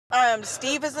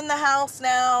Steve is in the house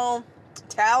now.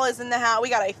 Tal is in the house. We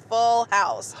got a full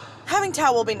house. Having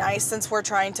Tal will be nice since we're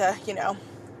trying to, you know,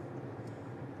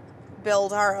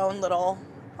 build our own little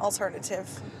alternative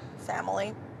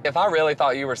family. If I really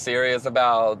thought you were serious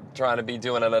about trying to be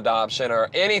doing an adoption or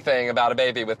anything about a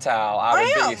baby with Tal, I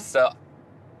would be so...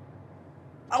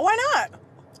 Why not?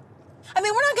 I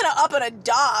mean, we're not gonna up and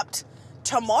adopt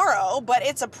tomorrow, but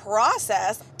it's a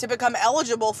process to become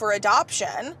eligible for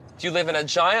adoption. You live in a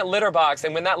giant litter box,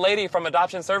 and when that lady from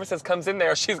Adoption Services comes in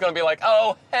there, she's gonna be like,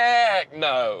 oh, heck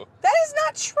no. That is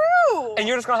not true. And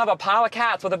you're just gonna have a pile of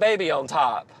cats with a baby on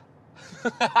top.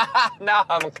 Now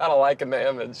I'm kind of liking the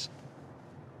image.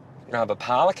 You're gonna have a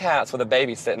pile of cats with a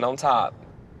baby sitting on top.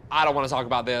 I don't want to talk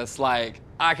about this. Like,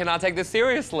 I cannot take this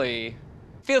seriously.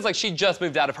 Feels like she just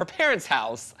moved out of her parents'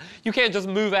 house. You can't just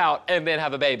move out and then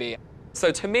have a baby.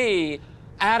 So to me,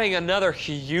 adding another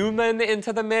human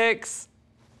into the mix,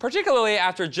 particularly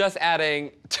after just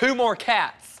adding 2 more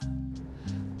cats,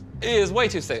 is way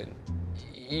too soon.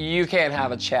 You can't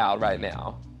have a child right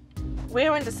now. We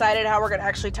haven't decided how we're gonna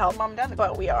actually tell Mom and Dad,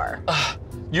 but we are.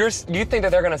 You think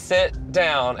that they're gonna sit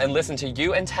down and listen to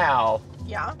you and Tal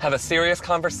have a serious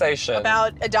conversation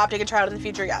about adopting a child in the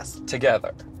future? Yes.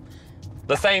 Together.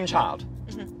 The same child.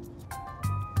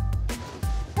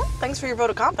 Well, thanks for your vote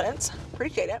of confidence.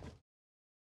 Appreciate it.